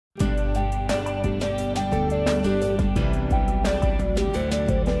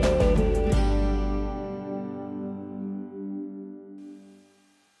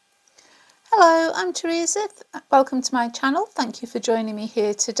I'm Teresa. Welcome to my channel. Thank you for joining me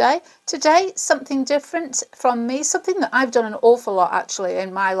here today. Today, something different from me, something that I've done an awful lot actually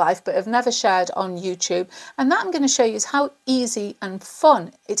in my life, but have never shared on YouTube. And that I'm going to show you is how easy and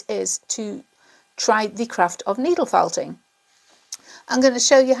fun it is to try the craft of needle felting. I'm going to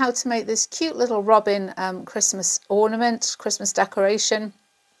show you how to make this cute little robin Christmas ornament, Christmas decoration.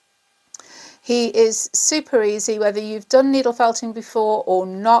 He is super easy, whether you've done needle felting before or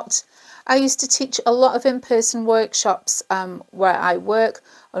not. I used to teach a lot of in-person workshops where I work.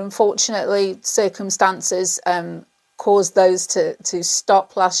 Unfortunately, circumstances caused those to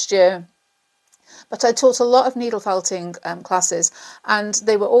stop last year. But I taught a lot of needle felting classes, and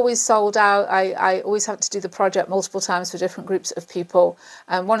they were always sold out. I always had to do the project multiple times for different groups of people.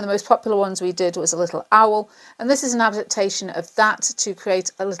 One of the most popular ones we did was a little owl, and this is an adaptation of that to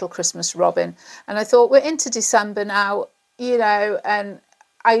create a little Christmas robin. And I thought, we're into December now, you know, and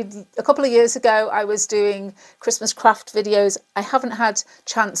a couple of years ago I was doing Christmas craft videos. I haven't had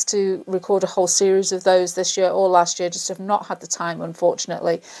chance to record a whole series of those this year or last year, just have not had the time,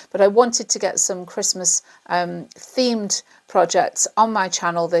 unfortunately. But I wanted to get some Christmas themed projects on my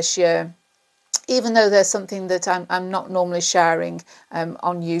channel this year, even though there's something that I'm not normally sharing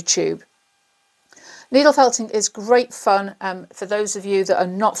on YouTube. Needle felting is great fun. For those of you that are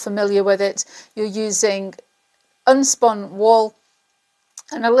not familiar with it, you're using unspun wool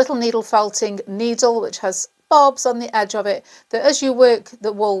and a little needle felting needle which has barbs on the edge of it, that as you work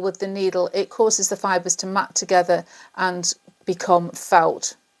the wool with the needle, it causes the fibres to mat together and become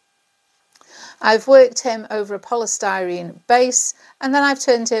felt. I've worked him over a polystyrene base, and then I've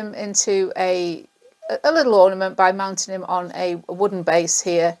turned him into a little ornament by mounting him on a wooden base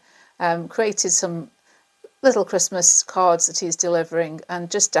here. Created some little Christmas cards that he's delivering and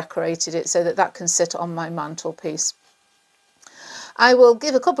just decorated it so that that can sit on my mantelpiece. I will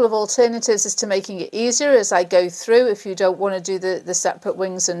give a couple of alternatives as to making it easier as I go through. If you don't want to do the separate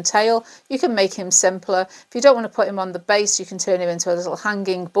wings and tail, you can make him simpler. If you don't want to put him on the base, you can turn him into a little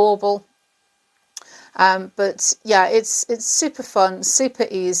hanging bauble. But yeah, it's super fun, super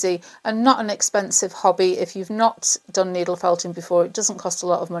easy, and not an expensive hobby. If you've not done needle felting before, it doesn't cost a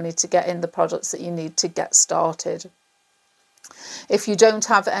lot of money to get in the products that you need to get started. If you don't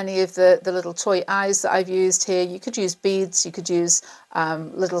have any of the little toy eyes that I've used here, you could use beads, you could use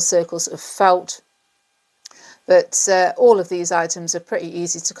little circles of felt. But all of these items are pretty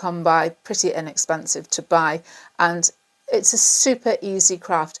easy to come by, pretty inexpensive to buy, and it's a super easy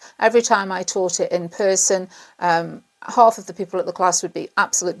craft. Every time I taught it in person, half of the people at the class would be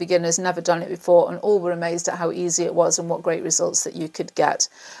absolute beginners, never done it before, and all were amazed at how easy it was and what great results that you could get.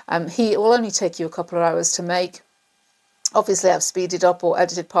 It will only take you a couple of hours to make. Obviously, I've speeded up or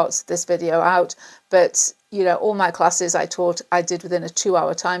edited parts of this video out, but you know, all my classes I taught, I did within a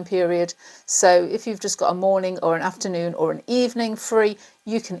 2-hour time period. So if you've just got a morning or an afternoon or an evening free,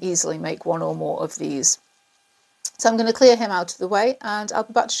 you can easily make one or more of these. So I'm going to clear him out of the way and I'll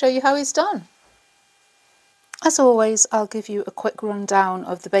be back to show you how he's done. As always, I'll give you a quick rundown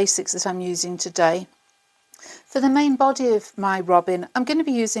of the basics that I'm using today. For the main body of my robin, I'm going to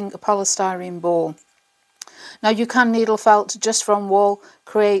be using a polystyrene ball. Now you can needle felt just from wool,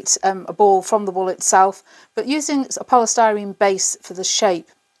 create a ball from the wool itself, but using a polystyrene base for the shape,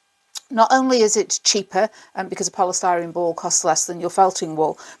 not only is it cheaper because a polystyrene ball costs less than your felting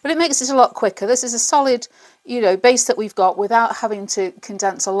wool, but it makes it a lot quicker. This is a solid, you know, base that we've got without having to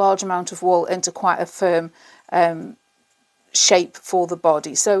condense a large amount of wool into quite a firm shape for the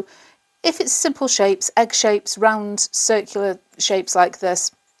body. So if it's simple shapes, egg shapes, round circular shapes like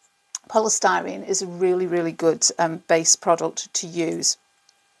this, polystyrene is a really, really good base product to use.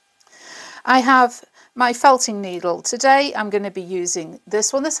 I have my felting needle. Today I'm going to be using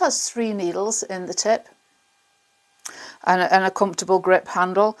this one. This has 3 needles in the tip and a comfortable grip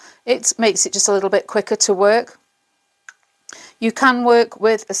handle. It makes it just a little bit quicker to work. You can work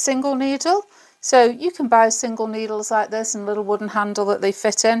with a single needle, so you can buy single needles like this and a little wooden handle that they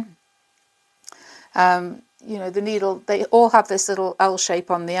fit in. You know, the needle, they all have this little L shape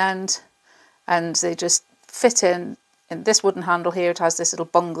on the end and they just fit in this wooden handle here. It has this little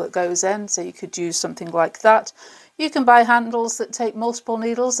bung that goes in, so you could use something like that. You can buy handles that take multiple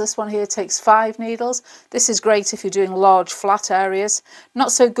needles. This one here takes 5 needles. This is great if you're doing large flat areas.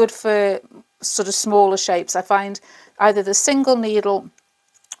 Not so good for sort of smaller shapes. I find either the single needle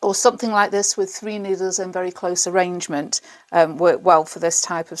or something like this with 3 needles in very close arrangement work well for this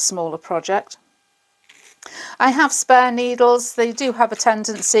type of smaller project. I have spare needles. They do have a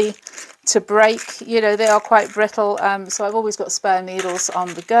tendency to break, you know, they are quite brittle, so I've always got spare needles on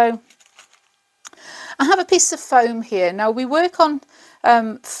the go. I have a piece of foam here. Now we work on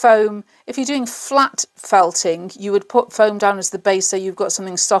foam if you're doing flat felting, you would put foam down as the base so you've got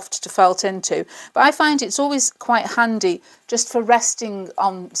something soft to felt into. But I find it's always quite handy just for resting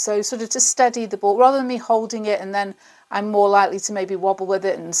on, so sort of to steady the ball, rather than me holding it and then I'm more likely to maybe wobble with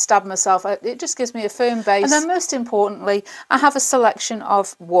it and stab myself. It just gives me a firm base. And then most importantly, I have a selection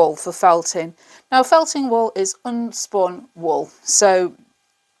of wool for felting. Now, felting wool is unspun wool. So,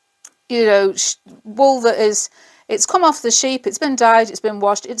 you know, wool that is, it's come off the sheep, it's been dyed, it's been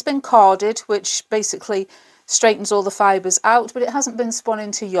washed, it's been carded, which basically straightens all the fibres out, but it hasn't been spun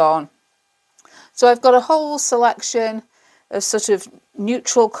into yarn. So I've got a whole selection of sort of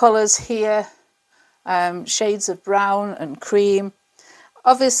neutral colours here. Shades of brown and cream,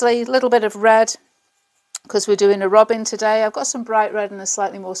 obviously a little bit of red because we're doing a robin today. I've got some bright red and a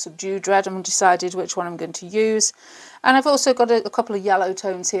slightly more subdued red. I'm decided which one I'm going to use, and I've also got a couple of yellow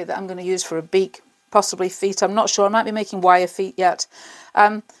tones here that I'm going to use for a beak, possibly feet. I'm not sure. I might be making wire feet yet.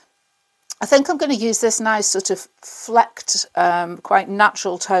 I think I'm going to use this nice sort of flecked, quite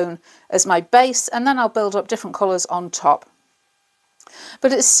natural tone as my base, and then I'll build up different colours on top.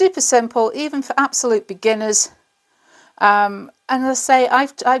 But it's super simple, even for absolute beginners. And as I say,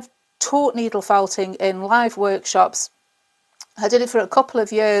 I've taught needle felting in live workshops. I did it for a couple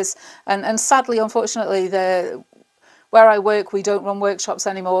of years, and sadly, unfortunately, where I work, we don't run workshops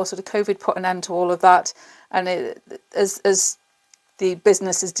anymore. So the COVID put an end to all of that. And as the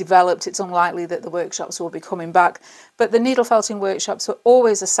business has developed, it's unlikely that the workshops will be coming back. But the needle felting workshops were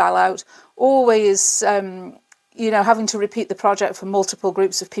always a sellout, always you know, having to repeat the project for multiple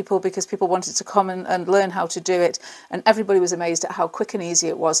groups of people because people wanted to come and learn how to do it, and everybody was amazed at how quick and easy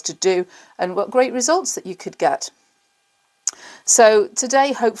it was to do and what great results that you could get. So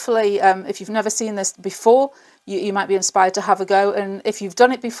today, hopefully, if you've never seen this before, you might be inspired to have a go, and if you've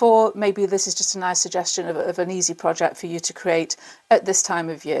done it before, maybe this is just a nice suggestion of an easy project for you to create at this time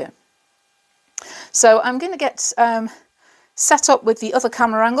of year. So I'm going to get set up with the other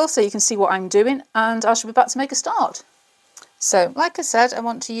camera angle so you can see what I'm doing, and I shall be back to make a start. So like I said, I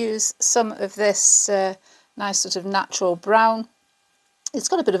want to use some of this nice sort of natural brown. It's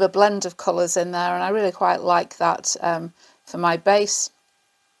got a bit of a blend of colours in there, and I really quite like that for my base.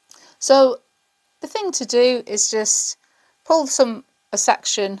 So the thing to do is just pull a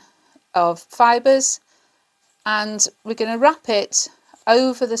section of fibres, and we're going to wrap it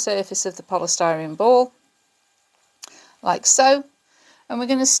over the surface of the polystyrene ball, like so, and we're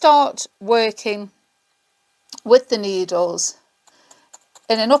going to start working with the needles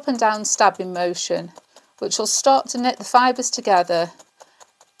in an up and down stabbing motion, which will start to knit the fibres together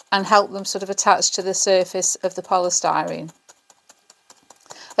and help them sort of attach to the surface of the polystyrene.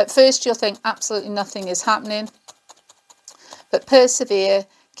 At first you'll think absolutely nothing is happening, but persevere,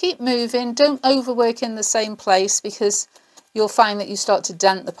 keep moving, don't overwork in the same place because you'll find that you start to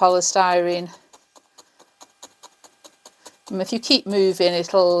dent the polystyrene. And if you keep moving,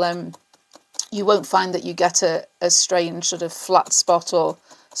 it'll you won't find that you get a strange sort of flat spot or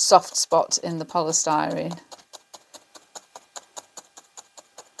soft spot in the polystyrene.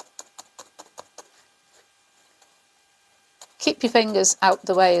 Keep your fingers out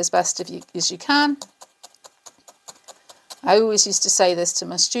the way as best as you can. I always used to say this to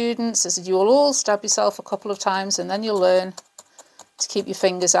my students, I said, you will all stab yourself a couple of times and then you'll learn to keep your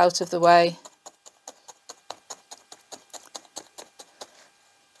fingers out of the way.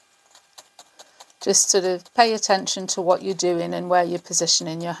 Just sort of pay attention to what you're doing and where you're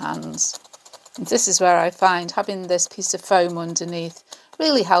positioning your hands. And this is where I find having this piece of foam underneath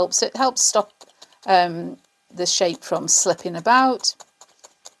really helps. It helps stop the shape from slipping about.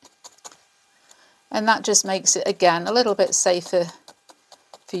 And that just makes it, again, a little bit safer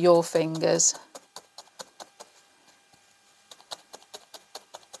for your fingers.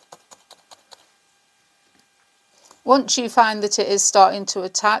 Once you find that it is starting to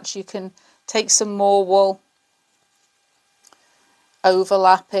attach, you can take some more wool,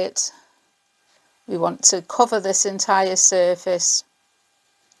 overlap it. We want to cover this entire surface.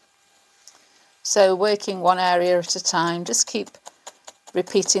 So working one area at a time, just keep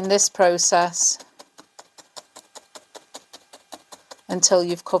repeating this process until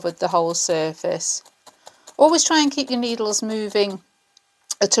you've covered the whole surface. Always try and keep your needles moving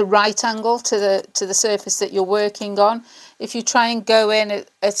at a right angle to the surface that you're working on. If you try and go in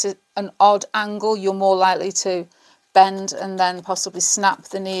at an odd angle, you're more likely to bend and then possibly snap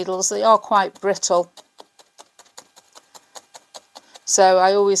the needles. They are quite brittle. So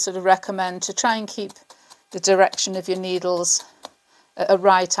I always sort of recommend to try and keep the direction of your needles at a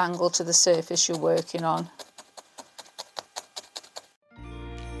right angle to the surface you're working on.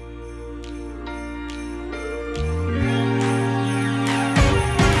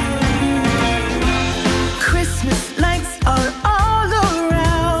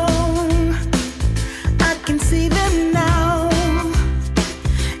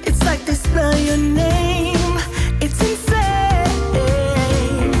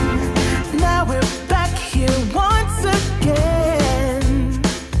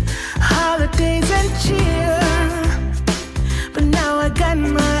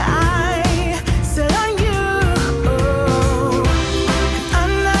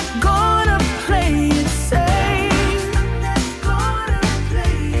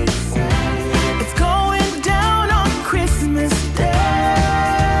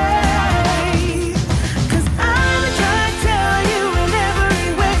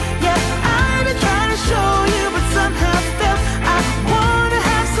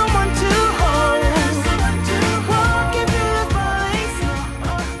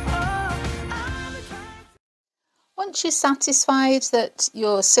 once you're satisfied that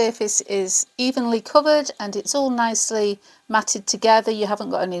your surface is evenly covered and it's all nicely matted together, you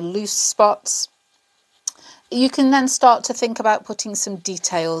haven't got any loose spots, you can then start to think about putting some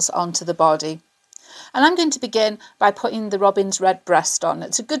details onto the body. And I'm going to begin by putting the robin's red breast on.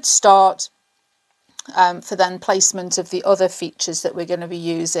 It's a good start for then placement of the other features that we're going to be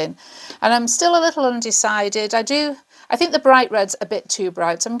using. And I'm still a little undecided. I think the bright red's a bit too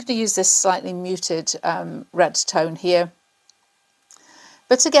bright, so I'm going to use this slightly muted red tone here.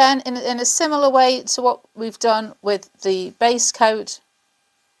 But again, in a similar way to what we've done with the base coat,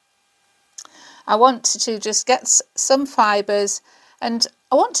 I want to just get some fibres, and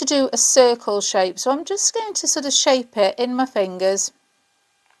I want to do a circle shape. So I'm just going to sort of shape it in my fingers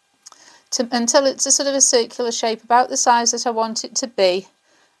until it's a sort of a circular shape about the size that I want it to be.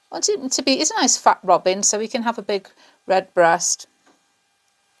 I want it to be, it's a nice fat robin, so we can have a big red breast.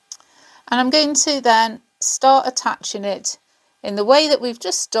 And I'm going to then start attaching it in the way that we've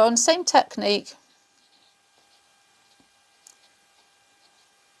just done, same technique.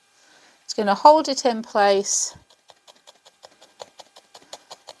 It's going to hold it in place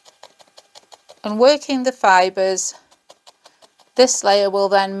and working the fibres. This layer will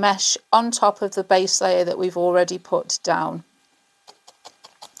then mesh on top of the base layer that we've already put down.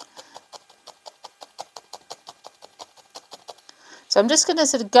 So I'm just going to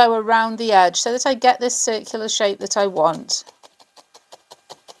sort of go around the edge so that I get this circular shape that I want.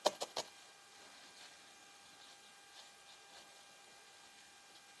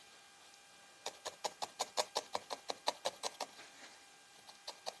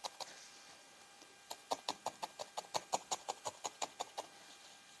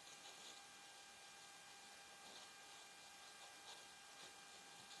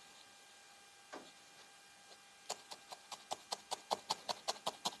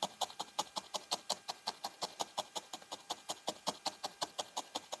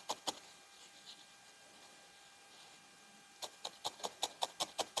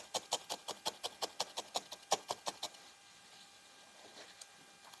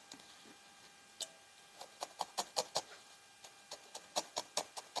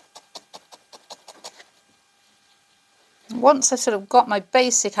 Once I've sort of got my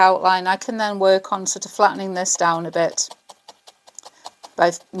basic outline, I can then work on sort of flattening this down a bit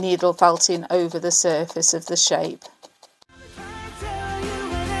by needle felting over the surface of the shape.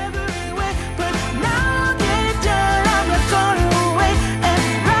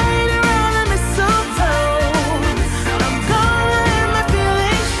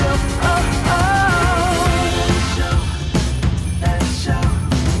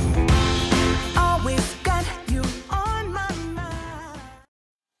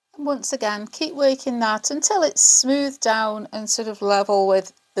 Once again, keep working that until it's smoothed down and sort of level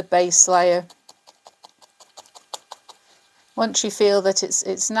with the base layer. Once you feel that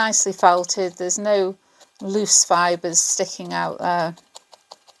it's nicely felted, there's no loose fibres sticking out there,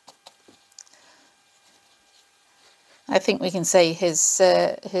 I think we can say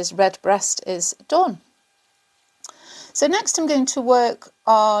his red breast is done. So next I'm going to work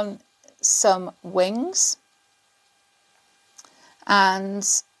on some wings, and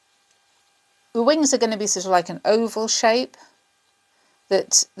the wings are going to be sort of like an oval shape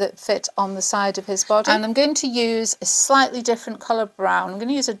that fit on the side of his body. And I'm going to use a slightly different colour brown. I'm going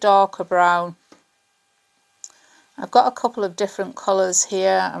to use a darker brown. I've got a couple of different colours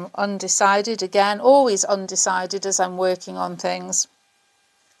here. I'm undecided again, always undecided as I'm working on things.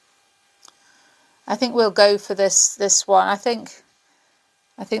 I think we'll go for this one. I think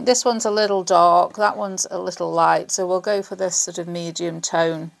this one's a little dark, that one's a little light, so we'll go for this sort of medium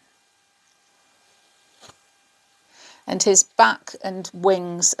tone. And his back and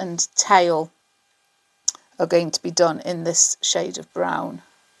wings and tail are going to be done in this shade of brown.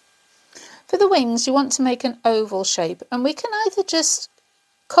 For the wings, you want to make an oval shape, and we can either just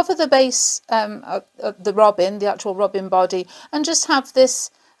cover the base of the robin, the actual robin body, and just have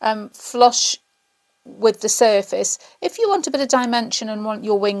this flush with the surface. If you want a bit of dimension and want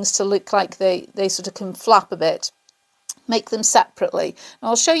your wings to look like they sort of can flap a bit, make them separately. And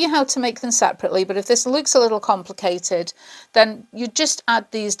I'll show you how to make them separately, but if this looks a little complicated, then you just add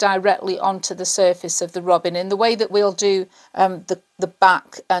these directly onto the surface of the robin in the way that we'll do the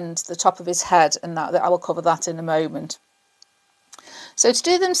back and the top of his head, and that I will cover that in a moment. So to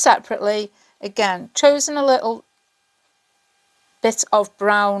do them separately, again, chosen a little bit of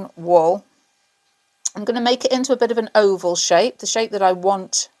brown wool. I'm going to make it into a bit of an oval shape, the shape that I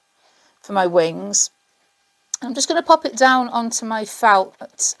want for my wings. I'm just going to pop it down onto my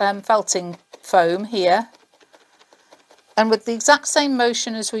felting foam here, and with the exact same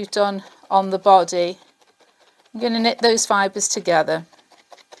motion as we've done on the body, I'm going to knit those fibres together.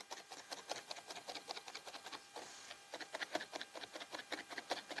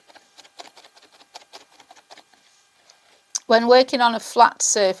 When working on a flat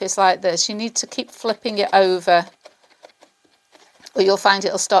surface like this, you need to keep flipping it over, or you'll find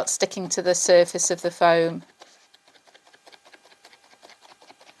it'll start sticking to the surface of the foam.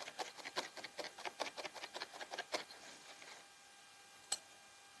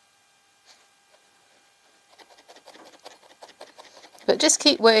 But just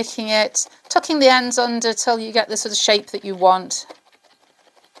keep working it, tucking the ends under till you get the sort of shape that you want.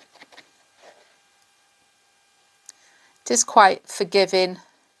 It is quite forgiving.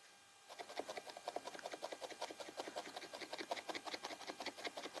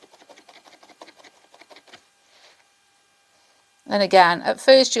 And again, at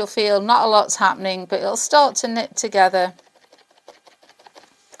first you'll feel not a lot's happening, but it'll start to knit together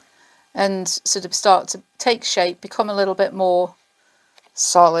and sort of start to take shape, become a little bit more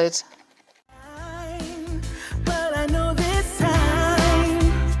solid. Well, I know this time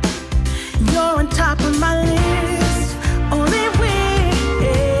you're on top of my list. Only wish.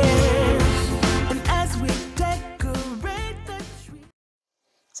 And as we decorate the tree.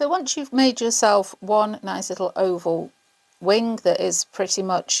 So once you've made yourself one nice little oval wing that is pretty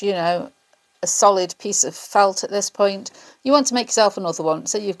much, you know, a solid piece of felt at this point, you want to make yourself another one,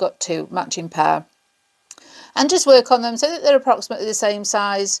 so you've got two matching pair. And just work on them so that they're approximately the same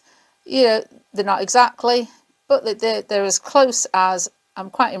size. You know, they're not exactly, but they're as close as. I'm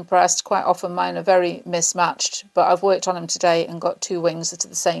quite impressed. Quite often mine are very mismatched, but I've worked on them today and got two wings that are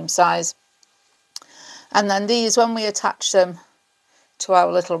the same size. And then these, when we attach them to our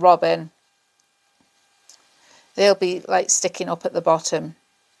little robin, they'll be like sticking up at the bottom.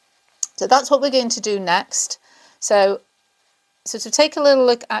 So that's what we're going to do next. So to take a little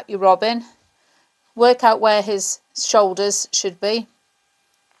look at your robin, work out where his shoulders should be,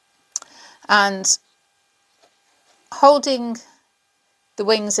 and holding the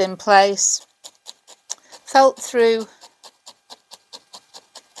wings in place, felt through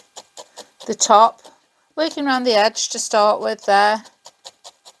the top, working around the edge to start with there,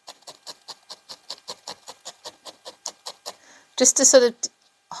 just to sort of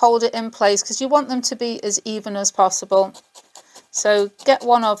hold it in place, because you want them to be as even as possible. So get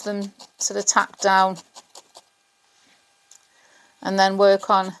one of them sort of tacked down and then work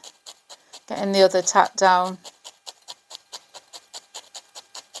on getting the other tacked down.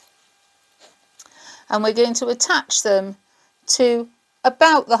 And we're going to attach them to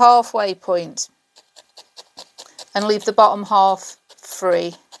about the halfway point and leave the bottom half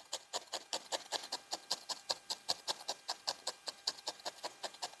free.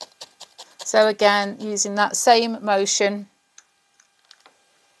 So again, using that same motion,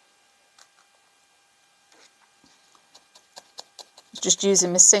 just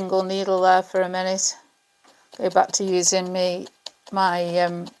using my single needle there for a minute, go back to using my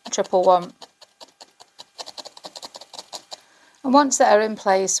triple one. And once they're in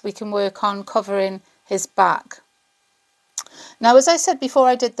place, we can work on covering his back. Now, as I said before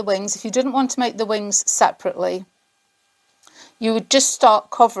I did the wings, if you didn't want to make the wings separately, you would just start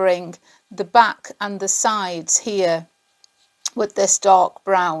covering the back and the sides here with this dark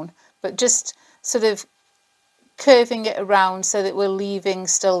brown, but just sort of curving it around so that we're leaving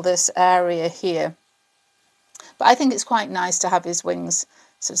still this area here. But I think it's quite nice to have his wings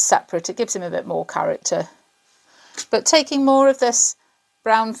sort of separate. It gives him a bit more character. But taking more of this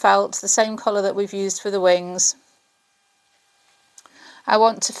brown felt, the same colour that we've used for the wings, I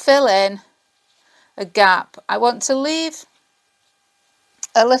want to fill in a gap. I want to leave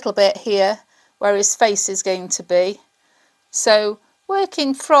a little bit here where his face is going to be. So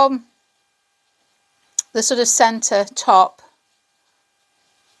working from the sort of centre top,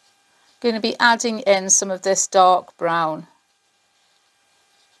 going to be adding in some of this dark brown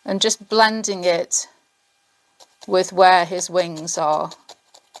and just blending it with where his wings are,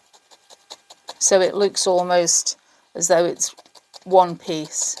 so it looks almost as though it's one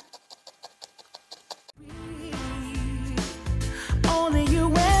piece. Only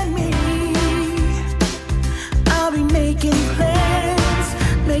you and me. I'll be making plans,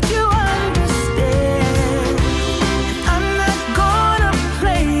 make you understand. I'm not gonna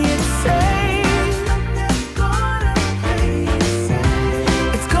play it safe. I'm not gonna play it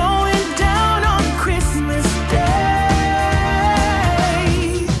safe. It's going down on Christmas Day.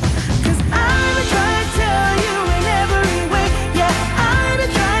 'Cause I've been trying to tell you in every way. Yeah, I've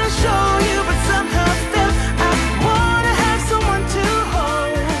been trying to show you, but somehow failed. I wanna have someone to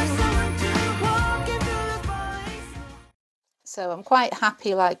hold, walking through the forest. So I'm quite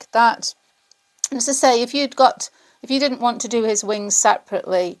happy like that. And as I say, if you didn't want to do his wings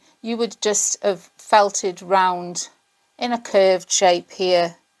separately, you would just have felted round in a curved shape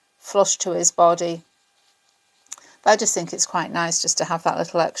here, flush to his body. But I just think it's quite nice just to have that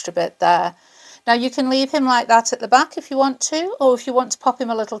little extra bit there. Now you can leave him like that at the back if you want to, or if you want to pop him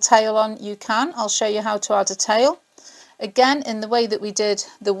a little tail on, you can. I'll show you how to add a tail. Again, in the way that we did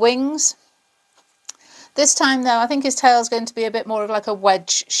the wings. This time though, I think his tail is going to be a bit more of like a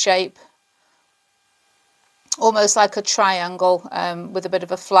wedge shape, almost like a triangle, with a bit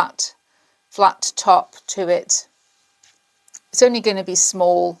of a flat top to it. It's only going to be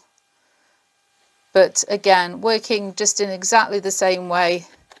small, but again, working just in exactly the same way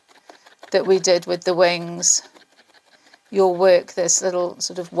that we did with the wings, you'll work this little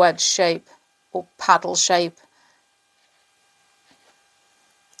sort of wedge shape or paddle shape.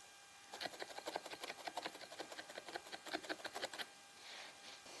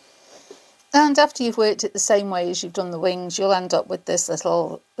 And after you've worked it the same way as you've done the wings, you'll end up with this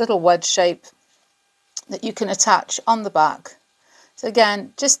little wedge shape that you can attach on the back. So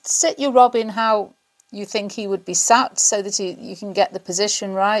again, just sit your robin how you think he would be sat so that you can get the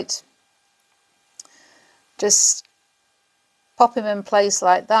position right. Just pop him in place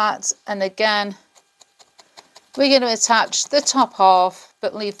like that, and again we're going to attach the top half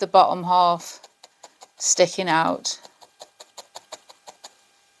but leave the bottom half sticking out.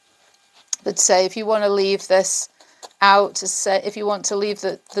 But say if you want to leave this out, if you want to leave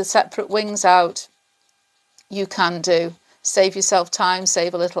the separate wings out, you can do. Save yourself time,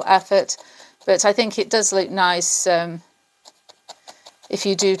 save a little effort, but I think it does look nice if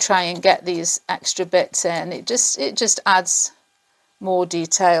you do try and get these extra bits in. It just adds more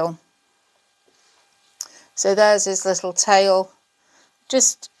detail. So there's his little tail.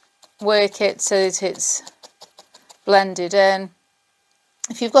 Just work it so that it's blended in.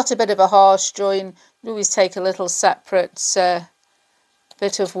 If you've got a bit of a harsh join, you always take a little separate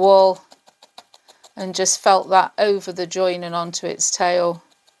bit of wool and just felt that over the join and onto its tail,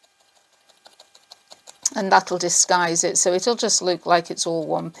 and that'll disguise it, so it'll just look like it's all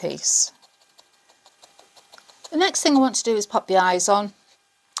one piece. The next thing I want to do is pop the eyes on.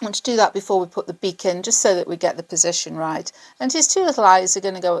 I want to do that before we put the beak in, just so that we get the position right. And his two little eyes are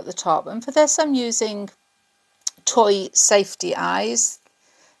going to go at the top, and for this I'm using toy safety eyes.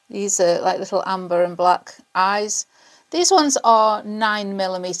 These are like little amber and black eyes. These ones are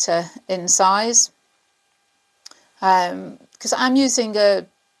 9mm in size, because I'm using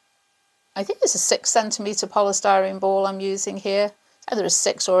I think it's a 6cm polystyrene ball I'm using here. It's either a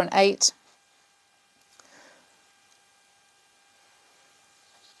 6 or an 8.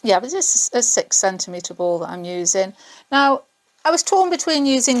 Yeah, but it's a 6cm ball that I'm using. Now, I was torn between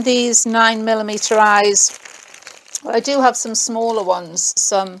using these 9mm eyes. I do have some smaller ones,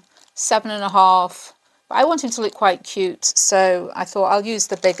 some 7.5, but I want him to look quite cute, so I thought I'll use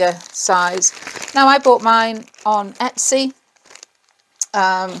the bigger size. Now, I bought mine on Etsy,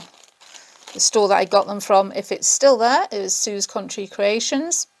 the store that I got them from. If it's still there, it was Sue's Country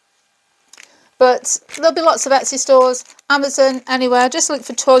Creations. But there'll be lots of Etsy stores, Amazon, anywhere. Just look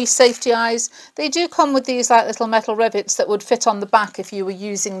for toy safety eyes. They do come with these like little metal rivets that would fit on the back if you were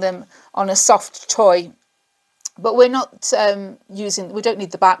using them on a soft toy. But we're not we don't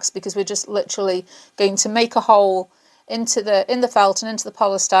need the backs, because we're just literally going to make a hole in the felt and into the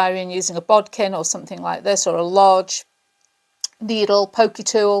polystyrene using a bodkin or something like this, or a large needle, pokey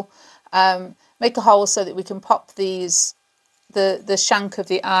tool. Make a hole so that we can pop these, the shank of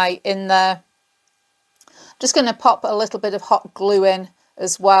the eye in there. Just going to pop a little bit of hot glue in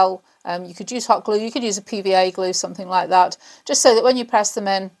as well. You could use hot glue, you could use a PVA glue, something like that, just so that when you press them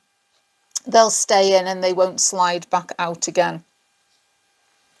in, they'll stay in and they won't slide back out again.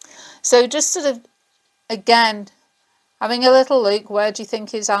 So just sort of, again, having a little look, where do you think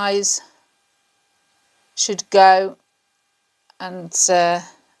his eyes should go? And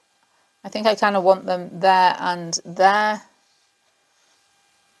I think I kind of want them there and there.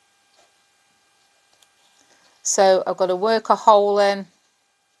 So I've got to work a hole in.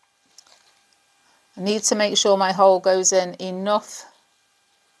 I need to make sure my hole goes in enough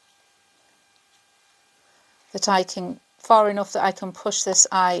that I can, far enough that I can push this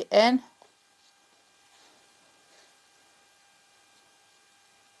eye in.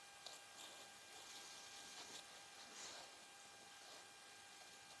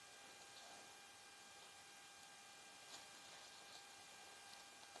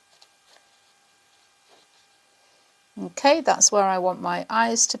 Okay, that's where I want my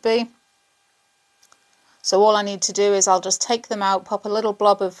eyes to be. So all I need to do is I'll just take them out, pop a little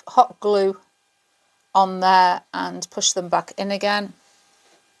blob of hot glue on there and push them back in again.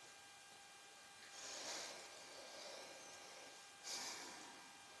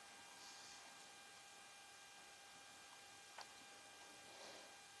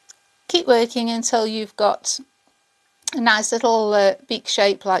 Keep working until you've got a nice little beak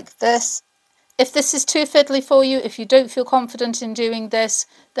shape like this. If this is too fiddly for you, if you don't feel confident in doing this,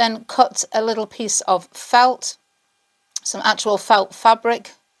 then cut a little piece of felt, some actual felt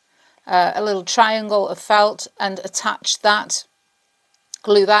fabric, a little triangle of felt, and attach that,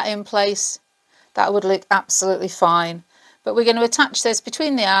 glue that in place. That would look absolutely fine. But we're going to attach this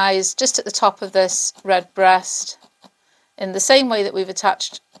between the eyes, just at the top of this red breast, in the same way that we've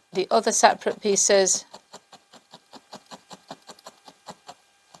attached the other separate pieces.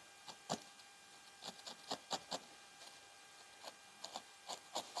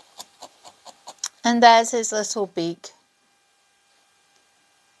 And there's his little beak.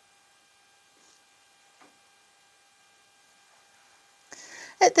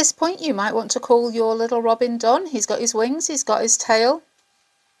 At this point, you might want to call your little robin done. He's got his wings, he's got his tail.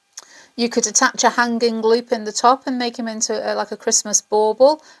 You could attach a hanging loop in the top and make him into like a Christmas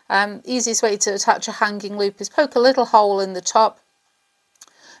bauble. Easiest way to attach a hanging loop is poke a little hole in the top.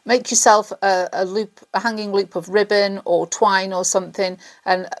 Make yourself a hanging loop of ribbon or twine or something,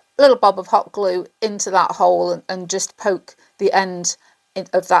 and a little bob of hot glue into that hole, and just poke the end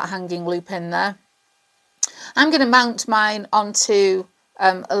of that hanging loop in there. I'm going to mount mine onto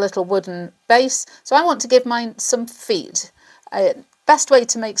a little wooden base, so I want to give mine some feet. Best way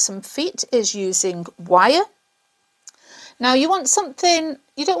to make some feet is using wire. Now you want something,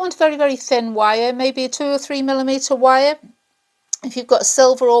 you don't want very, very thin wire, maybe a 2 or 3 millimeter wire. If you've got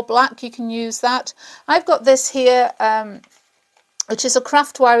silver or black, you can use that. I've got this here, which is a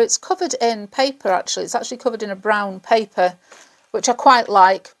craft wire. It's covered in paper, actually. It's actually covered in a brown paper, which I quite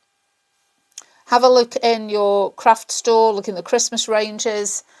like. Have a look in your craft store, look in the Christmas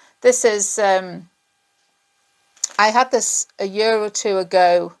ranges. This is, I had this a year or two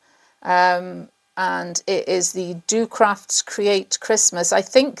ago, and it is the Do Crafts Create Christmas. I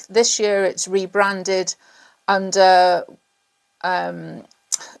think this year it's rebranded under,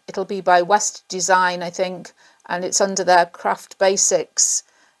 it'll be by West Design, I think, and it's under their Craft Basics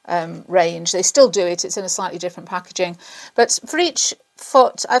range. They still do it, it's in a slightly different packaging. But for each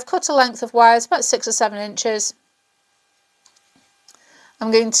foot, I've cut a length of wire, it's about 6 or 7 inches. I'm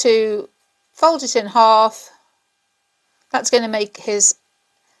going to fold it in half. That's going to make his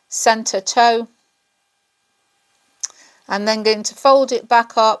centre toe. I'm then going to fold it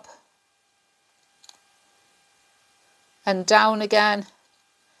back up and down again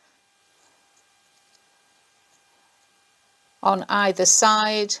on either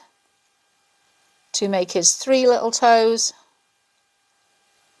side to make his 3 little toes.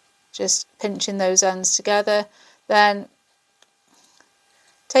 Just pinching those ends together. Then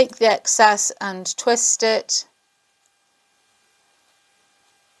take the excess and twist it,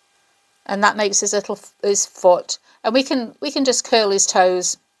 and that makes his foot. And we can just curl his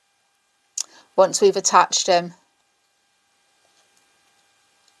toes once we've attached him.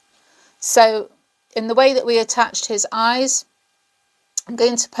 So in the way that we attached his eyes, I'm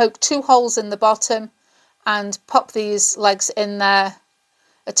going to poke 2 holes in the bottom and pop these legs in there,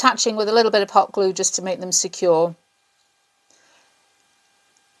 attaching with a little bit of hot glue just to make them secure.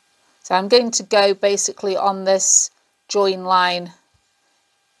 So I'm going to go basically on this join line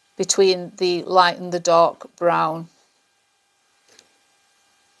between the light and the dark brown.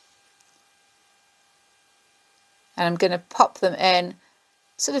 And I'm going to pop them in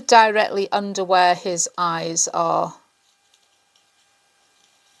sort of directly under where his eyes are.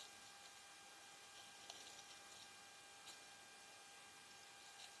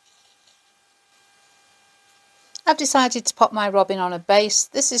 I've decided to pop my robin on a base.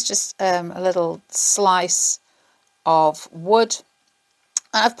 This is just a little slice of wood.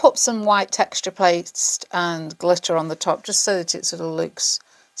 And I've put some white texture paste and glitter on the top just so that it sort of looks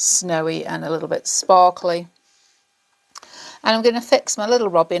snowy and a little bit sparkly. And I'm going to fix my little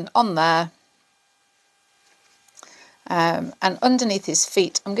robin on there. And underneath his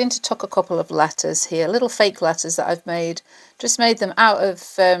feet, I'm going to tuck a couple of letters here, little fake letters that I've made. Just made them out of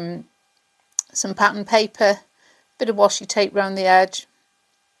some pattern paper, bit of washi tape around the edge,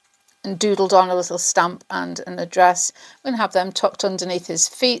 and doodled on a little stamp and an address. I'm going to have them tucked underneath his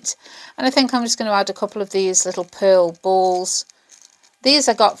feet. And I think I'm just going to add a couple of these little pearl balls. These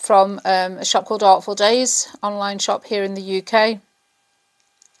I got from a shop called Artful Days, online shop here in the UK.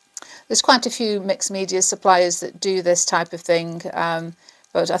 There's quite a few mixed media suppliers that do this type of thing,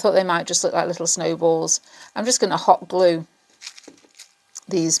 but I thought they might just look like little snowballs. I'm just going to hot glue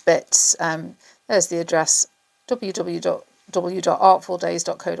these bits. There's the address,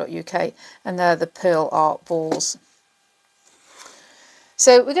 www.artfuldays.co.uk, and they're the pearl art balls.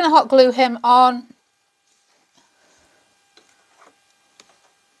 So we're going to hot glue him on.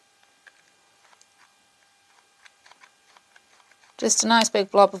 Just a nice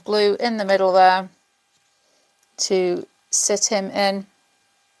big blob of glue in the middle there to sit him in.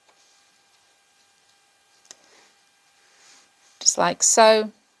 Just like so.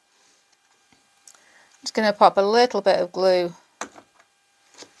 I'm just going to pop a little bit of glue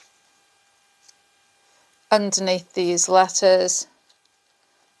underneath these letters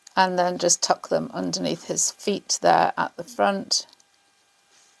and then just tuck them underneath his feet there at the front.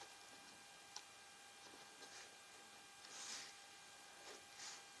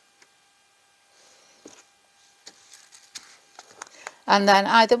 And then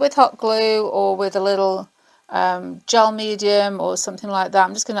either with hot glue or with a little gel medium or something like that,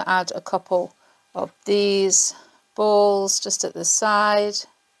 I'm just going to add a couple of these balls just at the side.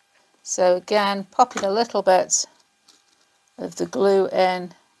 So again, popping a little bit of the glue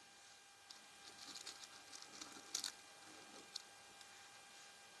in.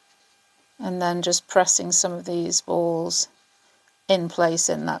 And then just pressing some of these balls in place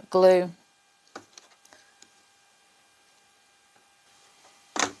in that glue.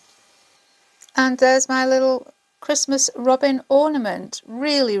 And there's my little Christmas robin ornament.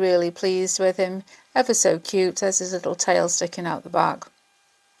 Really, really pleased with him. Ever so cute. There's his little tail sticking out the back.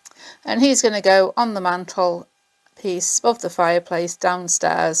 And he's going to go on the mantel piece above the fireplace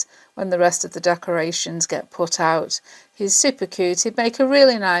downstairs when the rest of the decorations get put out. He's super cute. He'd make a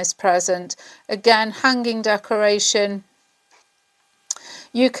really nice present. Again, hanging decoration.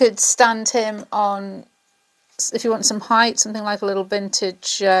 You could stand him on, if you want some height, something like a little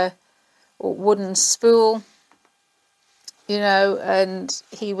vintage or wooden spool, you know, and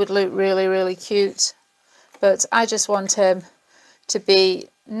he would look really, really cute. But I just want him to be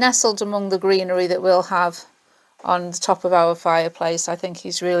nestled among the greenery that we'll have on the top of our fireplace. I think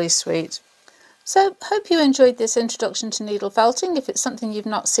he's really sweet. So hope you enjoyed this introduction to needle felting. If it's something you've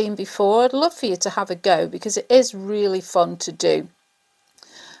not seen before, I'd love for you to have a go because it is really fun to do.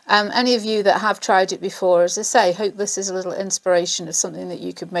 Any of you that have tried it before, as I say, hope this is a little inspiration of something that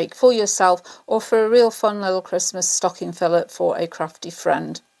you could make for yourself or for a real fun little Christmas stocking filler for a crafty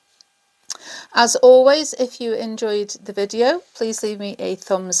friend. As always, if you enjoyed the video, please leave me a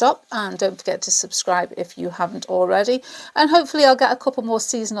thumbs up and don't forget to subscribe if you haven't already. And hopefully I'll get a couple more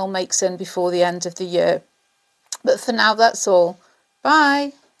seasonal makes in before the end of the year. But for now, that's all.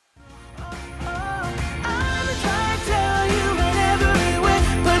 Bye!